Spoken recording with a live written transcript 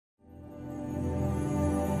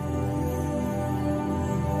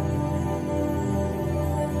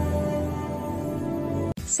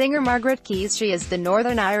Singer Margaret Keys She is the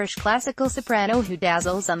Northern Irish classical soprano who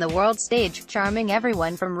dazzles on the world stage, charming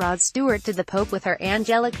everyone from Rod Stewart to the Pope with her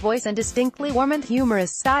angelic voice and distinctly warm and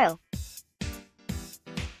humorous style.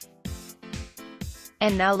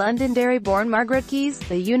 And now Londonderry-born Margaret Keys,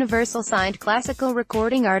 the Universal-signed classical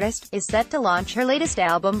recording artist, is set to launch her latest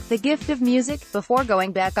album, The Gift of Music, before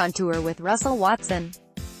going back on tour with Russell Watson.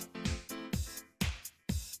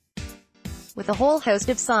 With a whole host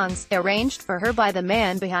of songs, arranged for her by the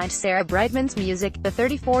man behind Sarah Brightman's music, the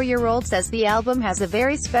 34-year-old says the album has a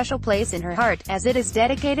very special place in her heart, as it is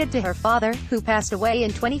dedicated to her father, who passed away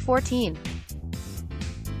in 2014.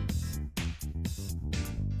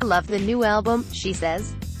 "I love the new album," she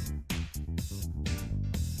says.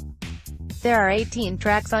 "There are 18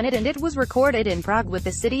 tracks on it and it was recorded in Prague with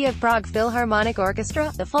the City of Prague Philharmonic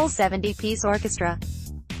Orchestra, the full 70-piece orchestra.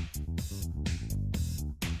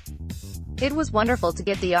 It was wonderful to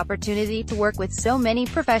get the opportunity to work with so many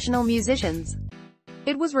professional musicians.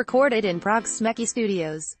 It was recorded in Prague's Smeky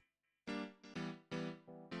Studios.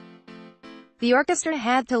 The orchestra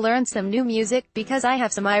had to learn some new music, because I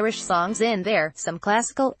have some Irish songs in there, some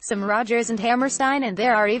classical, some Rodgers and Hammerstein, and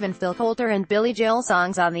there are even Phil Coulter and Billy Joel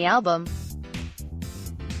songs on the album.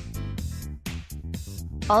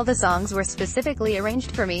 All the songs were specifically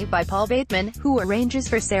arranged for me by Paul Bateman, who arranges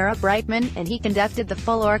for Sarah Brightman, and he conducted the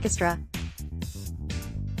full orchestra.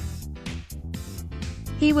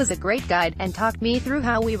 He was a great guide, and talked me through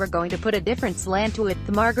how we were going to put a different slant to it,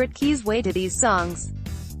 the Margaret Keys way to these songs.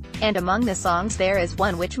 And among the songs there is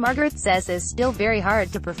one which Margaret says is still very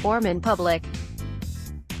hard to perform in public.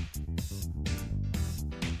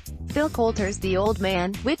 Phil Coulter's The Old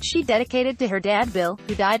Man, which she dedicated to her dad Bill,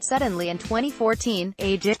 who died suddenly in 2014,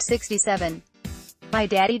 aged 67. "My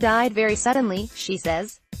daddy died very suddenly," she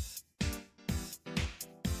says.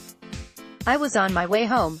 "I was on my way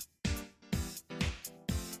home.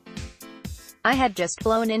 I had just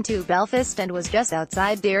flown into Belfast and was just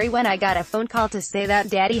outside Derry when I got a phone call to say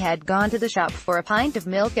that Daddy had gone to the shop for a pint of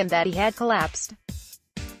milk and that he had collapsed.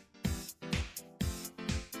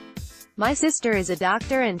 My sister is a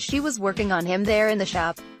doctor and she was working on him there in the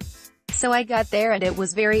shop. So I got there and it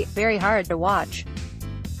was very, very hard to watch.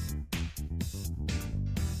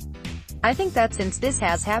 I think that since this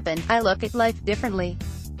has happened, I look at life differently.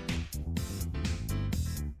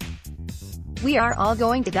 We are all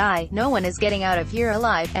going to die, no one is getting out of here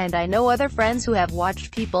alive, and I know other friends who have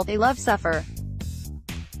watched people they love suffer.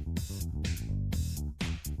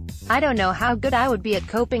 I don't know how good I would be at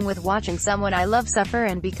coping with watching someone I love suffer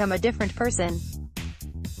and become a different person.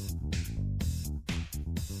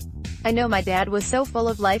 I know my dad was so full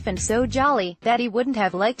of life and so jolly, that he wouldn't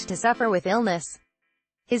have liked to suffer with illness.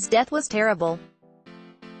 His death was terrible.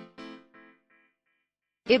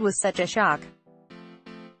 It was such a shock.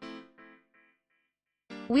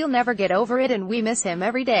 We'll never get over it and we miss him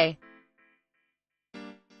every day.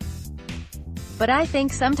 But I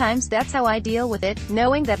think sometimes that's how I deal with it,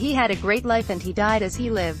 knowing that he had a great life and he died as he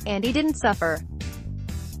lived, and he didn't suffer.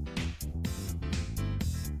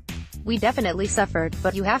 We definitely suffered,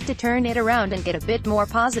 but you have to turn it around and get a bit more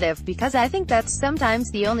positive, because I think that's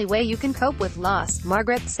sometimes the only way you can cope with loss."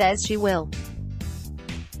 Margaret says she will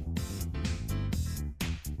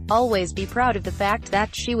always be proud of the fact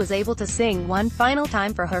that she was able to sing one final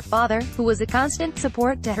time for her father, who was a constant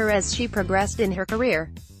support to her as she progressed in her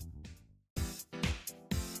career.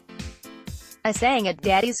 "I sang at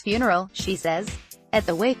Daddy's funeral," she says. "At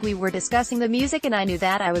the wake we were discussing the music and I knew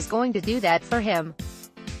that I was going to do that for him.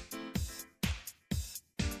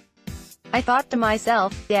 I thought to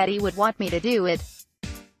myself, Daddy would want me to do it.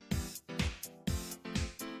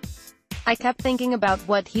 I kept thinking about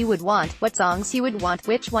what he would want, what songs he would want,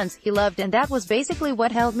 which ones he loved, and that was basically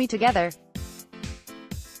what held me together.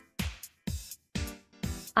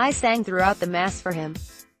 I sang throughout the Mass for him.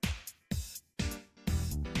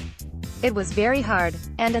 It was very hard,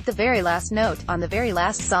 and at the very last note, on the very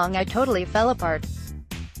last song I totally fell apart.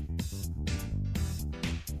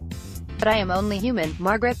 But I am only human."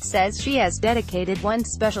 Margaret says she has dedicated one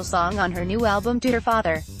special song on her new album to her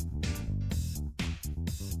father.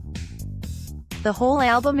 "The whole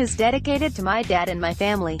album is dedicated to my dad and my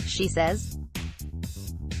family," she says.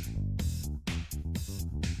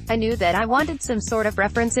 "I knew that I wanted some sort of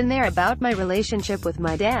reference in there about my relationship with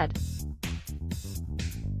my dad.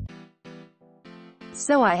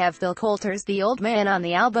 So I have Phil Coulter's The Old Man on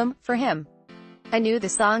the album, for him. I knew the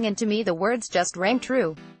song and to me the words just rang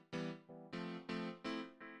true."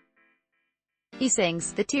 He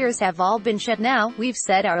sings, "The tears have all been shed now, we've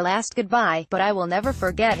said our last goodbye, but I will never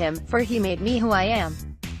forget him, for he made me who I am.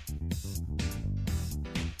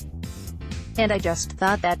 And I just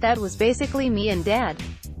thought that that was basically me and Dad.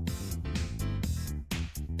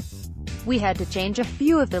 We had to change a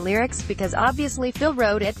few of the lyrics because obviously Phil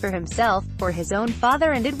wrote it for himself, for his own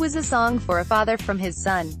father, and it was a song for a father from his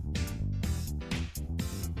son.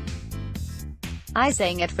 I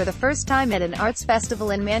sang it for the first time at an arts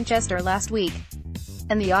festival in Manchester last week,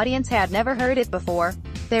 and the audience had never heard it before.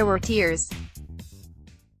 There were tears.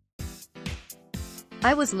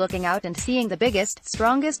 I was looking out and seeing the biggest,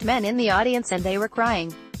 strongest men in the audience, and they were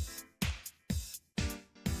crying.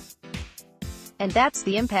 And that's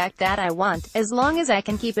the impact that I want, as long as I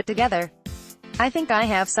can keep it together. I think I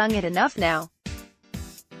have sung it enough now.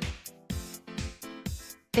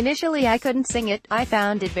 Initially I couldn't sing it, I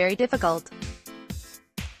found it very difficult.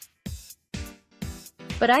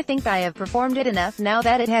 But I think I have performed it enough now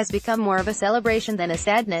that it has become more of a celebration than a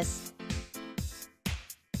sadness.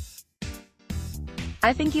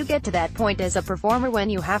 I think you get to that point as a performer when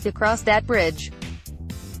you have to cross that bridge.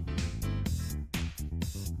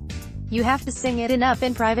 You have to sing it enough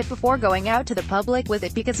in private before going out to the public with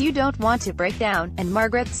it because you don't want to break down, and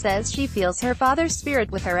Margaret says she feels her father's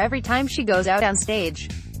spirit with her every time she goes out on stage.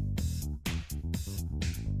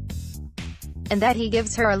 And that he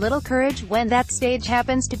gives her a little courage when that stage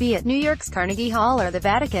happens to be at New York's Carnegie Hall or the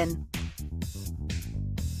Vatican.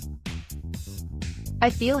 I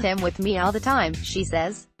feel him with me all the time, she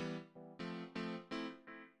says.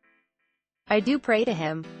 I do pray to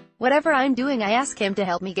him. Whatever I'm doing, I ask him to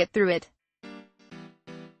help me get through it.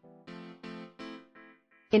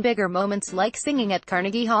 In bigger moments like singing at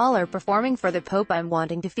Carnegie Hall or performing for the Pope, I'm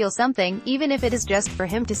wanting to feel something, even if it is just for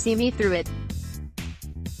him to see me through it.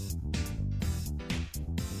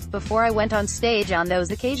 Before I went on stage on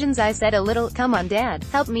those occasions I said a little, "Come on Dad,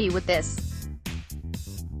 help me with this."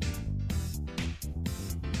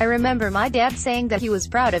 I remember my dad saying that he was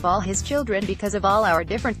proud of all his children because of all our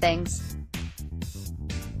different things.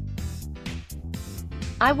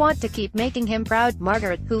 I want to keep making him proud.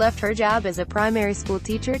 Margaret, who left her job as a primary school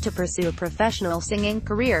teacher to pursue a professional singing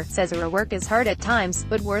career, says her work is hard at times,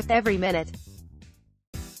 but worth every minute.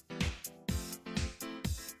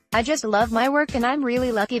 I just love my work and I'm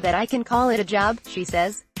really lucky that I can call it a job, she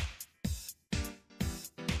says.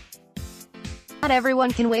 Not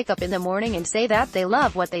everyone can wake up in the morning and say that they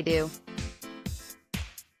love what they do.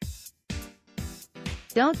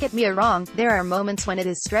 Don't get me wrong, there are moments when it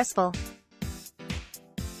is stressful.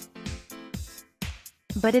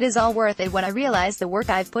 But it is all worth it when I realize the work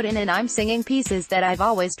I've put in and I'm singing pieces that I've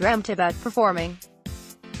always dreamt about performing.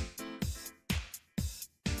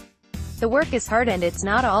 The work is hard and it's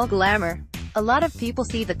not all glamour. A lot of people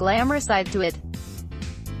see the glamour side to it.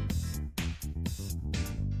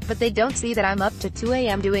 But they don't see that I'm up to 2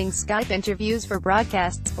 a.m. doing Skype interviews for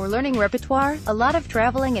broadcasts, or learning repertoire, a lot of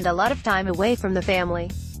traveling and a lot of time away from the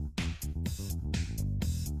family.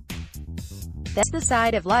 That's the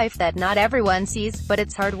side of life that not everyone sees, but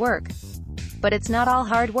it's hard work. But it's not all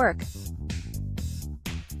hard work.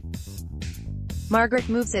 Margaret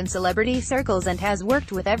moves in celebrity circles and has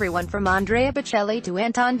worked with everyone from Andrea Bocelli to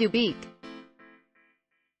Anton Dubik.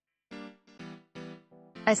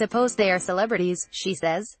 I suppose they are celebrities, she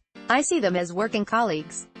says. I see them as working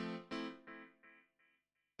colleagues.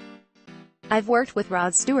 I've worked with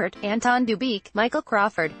Rod Stewart, Anton Dubik, Michael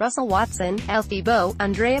Crawford, Russell Watson, Alfie Boe,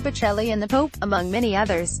 Andrea Bocelli and the Pope, among many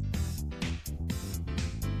others.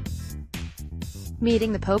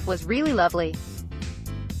 Meeting the Pope was really lovely.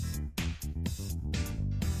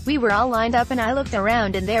 We were all lined up and I looked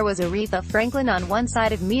around and there was Aretha Franklin on one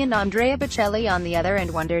side of me and Andrea Bocelli on the other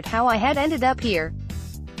and wondered how I had ended up here.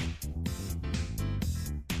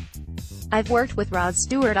 I've worked with Rod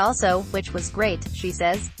Stewart also, which was great, she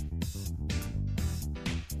says.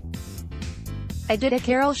 I did a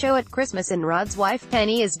carol show at Christmas and Rod's wife,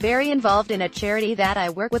 Penny, is very involved in a charity that I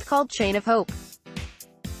work with called Chain of Hope.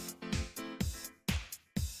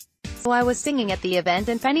 So I was singing at the event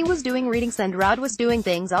and Penny was doing readings and Rod was doing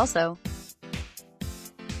things also.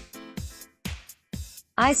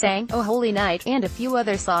 I sang "Oh Holy Night" and a few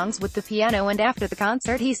other songs with the piano, and after the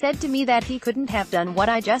concert he said to me that he couldn't have done what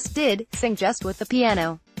I just did, sing just with the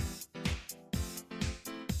piano.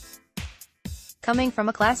 Coming from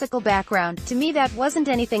a classical background, to me that wasn't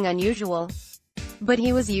anything unusual. But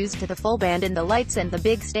he was used to the full band and the lights and the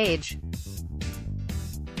big stage.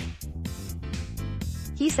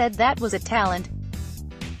 He said that was a talent.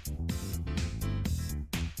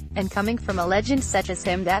 And coming from a legend such as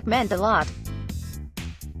him, that meant a lot.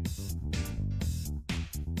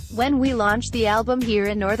 When we launch the album here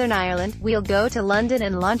in Northern Ireland, we'll go to London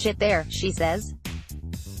and launch it there, she says.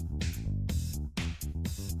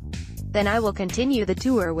 Then I will continue the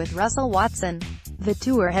tour with Russell Watson. The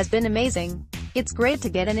tour has been amazing. It's great to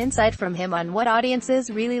get an insight from him on what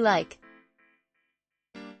audiences really like.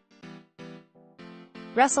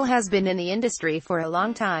 Russell has been in the industry for a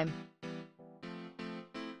long time.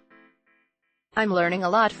 I'm learning a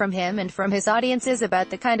lot from him and from his audiences about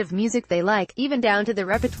the kind of music they like, even down to the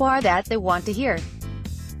repertoire that they want to hear.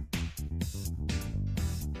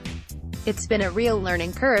 It's been a real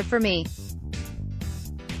learning curve for me.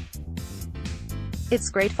 It's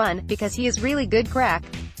great fun, because he is really good crack.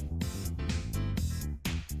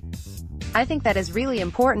 I think that is really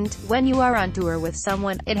important. When you are on tour with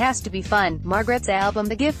someone, it has to be fun. Margaret's album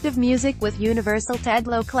The Gift of Music with Universal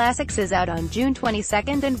Tadlow Classics is out on June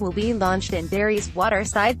 22nd and will be launched in Derry's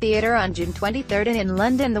Waterside Theatre on June 23rd and in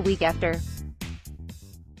London the week after.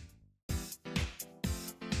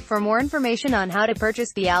 For more information on how to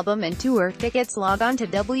purchase the album and tour tickets, log on to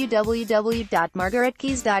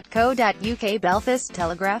www.margaretkeys.co.uk. Belfast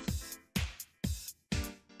Telegraph.